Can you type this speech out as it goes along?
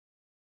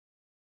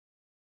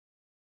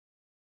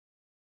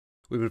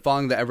We've been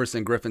following the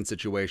Everson Griffen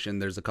situation.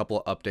 There's a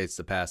couple of updates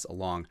to pass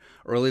along.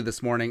 Early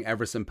this morning,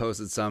 Everson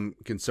posted some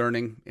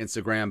concerning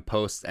Instagram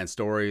posts and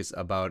stories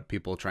about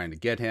people trying to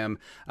get him.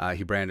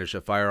 He brandished a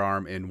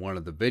firearm in one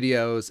of the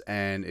videos,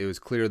 and it was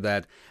clear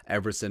that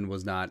Everson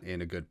was not in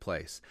a good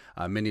place.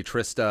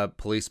 Minnetrista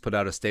police put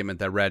out a statement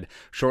that read,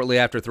 "Shortly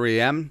after 3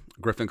 a.m.,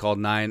 Griffen called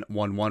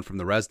 911 from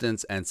the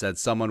residence and said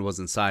someone was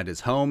inside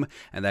his home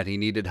and that he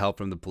needed help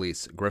from the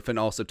police. Griffen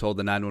also told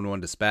the 911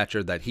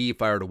 dispatcher that he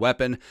fired a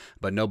weapon,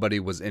 but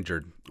nobody was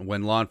injured.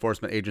 When law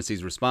enforcement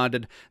agencies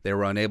responded, they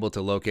were unable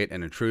to locate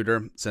an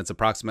intruder. Since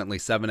approximately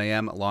 7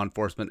 a.m., law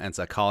enforcement and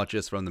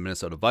psychologists from the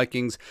Minnesota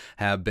Vikings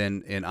have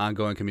been in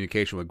ongoing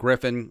communication with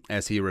Griffen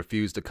as he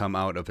refused to come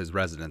out of his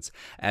residence.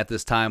 At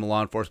this time,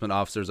 law enforcement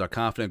officers are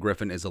confident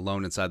Griffen is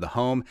alone inside the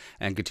home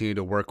and continue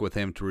to work with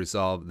him to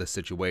resolve the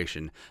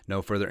situation.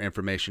 No further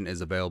information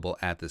is available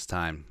at this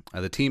time."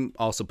 The team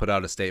also put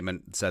out a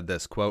statement, said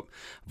this, quote,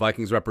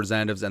 "Vikings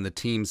representatives and the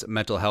team's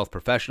mental health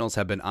professionals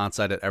have been on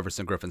site at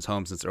Everson Griffen's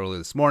home since early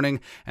this morning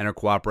and are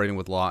cooperating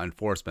with law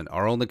enforcement.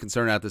 Our only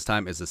concern at this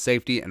time is the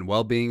safety and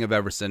well-being of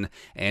Everson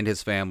and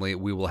his family.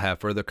 We will have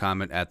further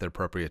comment at the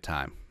appropriate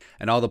time."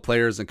 And all the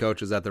players and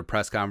coaches at their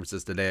press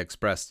conferences today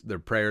expressed their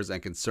prayers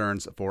and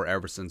concerns for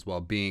Everson's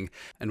well-being.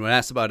 And when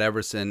asked about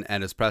Everson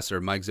and his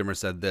presser, Mike Zimmer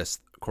said this,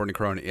 according to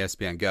Corona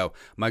ESPN Go.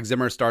 Mike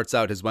Zimmer starts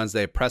out his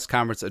Wednesday press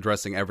conference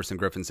addressing Everson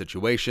Griffen's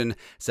situation,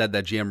 said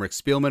that GM Rick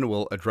Spielman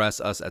will address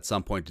us at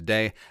some point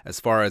today. As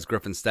far as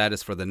Griffen's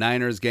status for the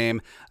Niners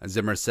game,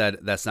 Zimmer said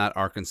that's not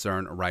our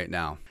concern right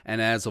now. And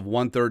as of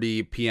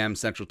 1:30 p.m.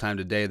 Central Time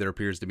today, there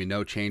appears to be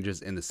no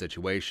changes in the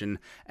situation.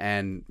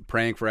 And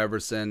praying for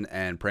Everson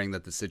and praying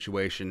that the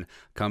situation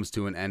comes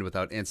to an end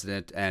without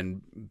incident.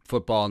 And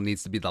football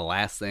needs to be the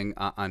last thing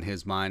on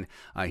his mind.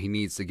 He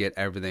needs to get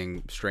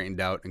everything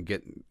straightened out and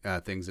get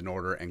things in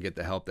order and get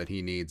the help that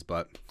he needs,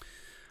 but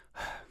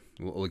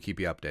we'll keep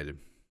you updated.